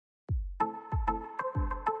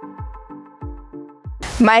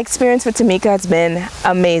My experience with Tamika has been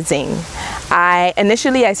amazing.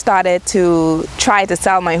 Initially I started to try to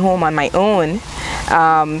sell my home on my own.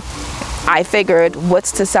 I figured,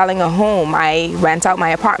 what's to selling a home? I rent out my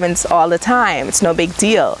apartments all the time. It's no big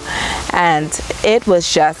deal. And it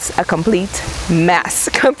was just a complete mess,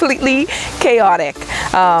 completely chaotic.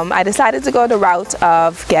 I decided to go the route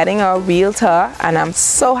of getting a realtor, and I'm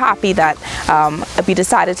so happy that we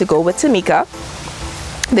decided to go with Tamika.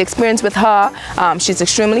 The experience with her, she's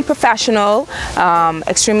extremely professional,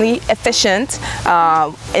 extremely efficient.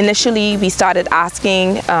 Initially, we started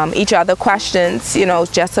asking each other questions, you know,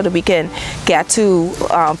 just so that we can get to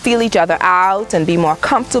feel each other out and be more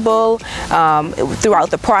comfortable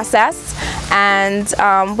throughout the process. And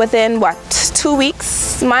within, 2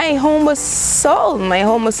 weeks, my home was sold. My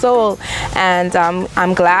home was sold. And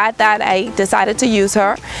I'm glad that I decided to use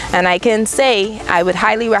her. And I can say I would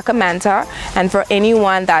highly recommend her. And for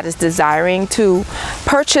anyone that is desiring to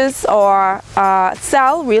purchase or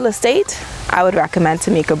sell real estate, I would recommend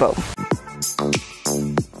Tamika Bowe.